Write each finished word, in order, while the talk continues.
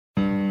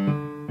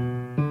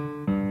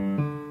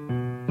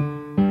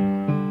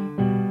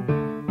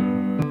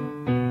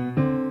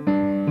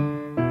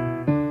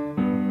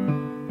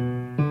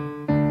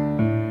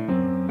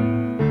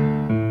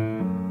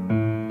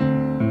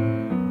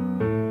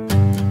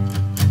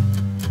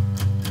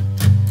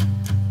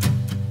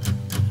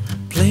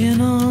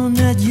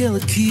yellow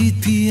keyed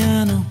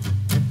piano,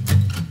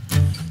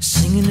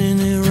 singing in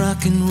a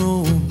rock and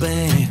roll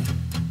band,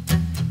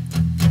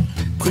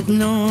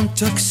 putting on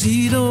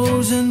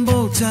tuxedos and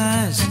bow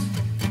ties.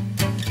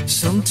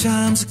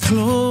 Sometimes the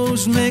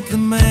clothes make the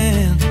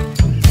man,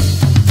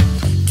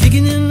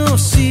 kicking in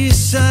those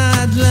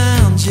seaside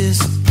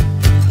lounges,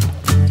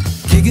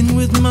 kicking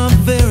with my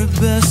very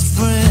best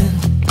friend,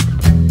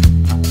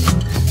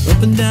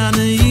 up and down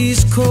the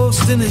East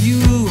Coast in a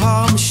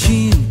U-Haul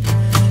machine.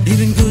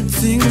 Even good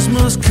things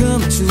must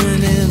come to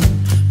an end,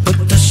 but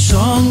the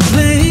song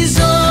plays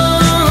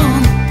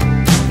on,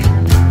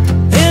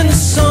 and the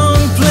song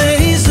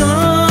plays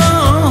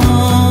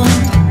on,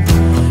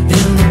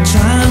 and the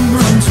time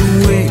runs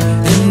away,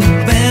 and the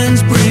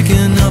band's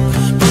breaking up,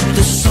 but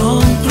the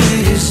song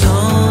plays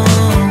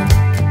on.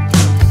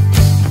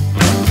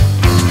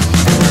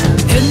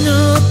 Heading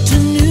up to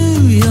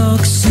New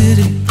York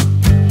City,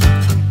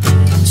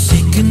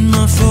 seeking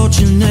my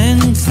fortune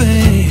and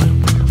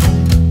fame,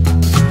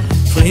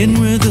 playing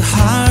with the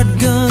hard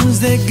guns,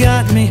 they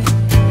got me.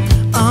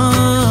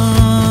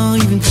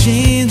 Even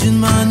changing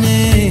my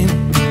name,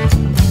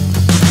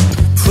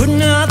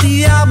 putting out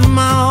the album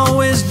I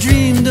always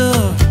dreamed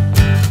of,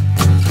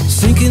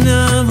 thinking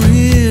I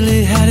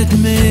really had it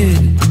made,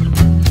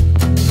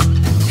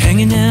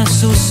 hanging out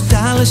so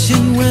stylish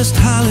in West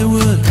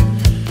Hollywood,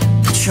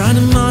 trying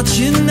to march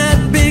in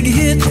that big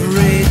hit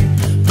parade.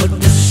 But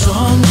the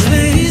song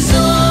plays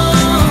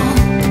on,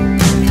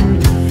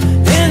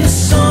 and the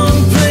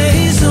song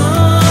plays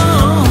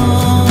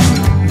on,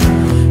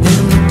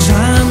 and the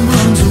time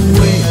runs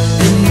away,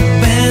 and the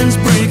band's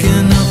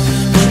breaking up,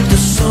 but the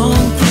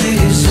song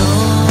plays on.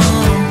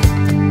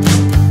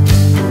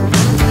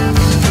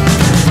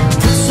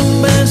 Put some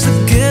bands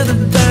together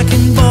back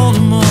in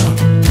Baltimore,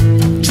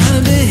 trying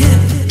to be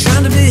hip,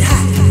 trying to be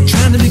high,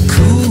 trying to be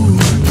cool.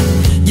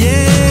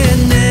 Yeah,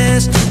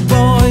 nasty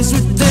boys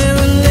with their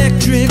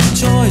electric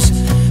toys,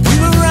 we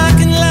were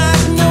rocking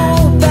like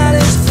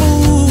nobody's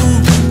fool.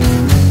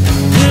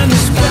 And the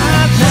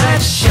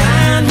spotlights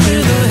shine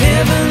with a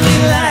heavenly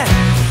light,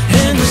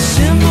 and the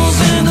cymbals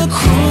and the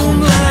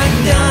chrome like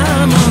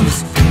diamonds,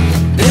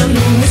 and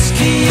the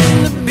whiskey and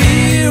the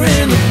beer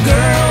and the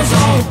girls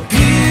all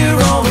appear,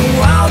 all the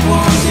wild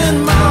ones and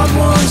mild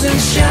ones and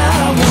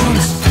shy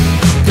ones.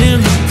 And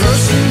the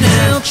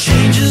personnel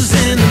changes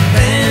and the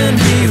band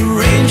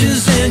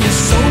rearranges, and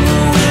you're solo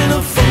in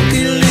a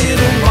funky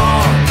little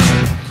bar,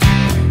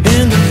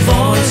 and the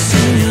voice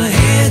in your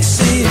head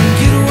saying,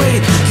 get away,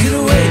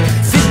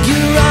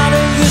 figure out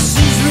if this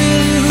is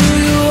really who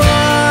you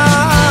are.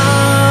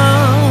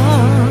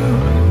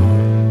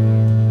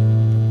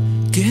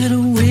 Get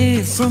away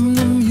from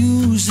the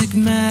music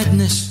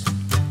madness,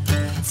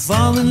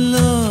 fall in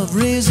love,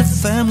 raise a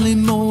family,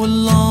 mow a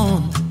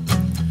lawn,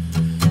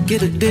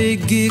 get a day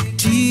gig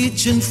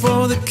teaching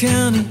for the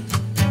county,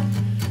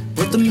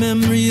 but the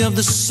memory of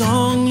the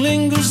song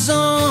lingers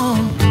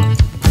on.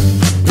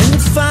 Then you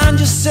find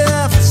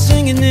yourself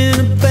singing in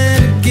a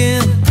band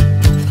again,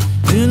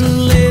 in a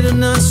later,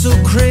 not so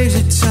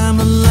crazy time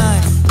of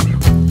life,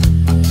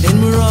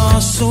 and we're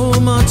all so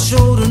much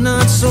older,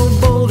 not so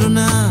bolder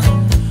now,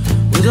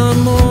 with our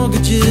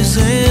mortgages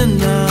and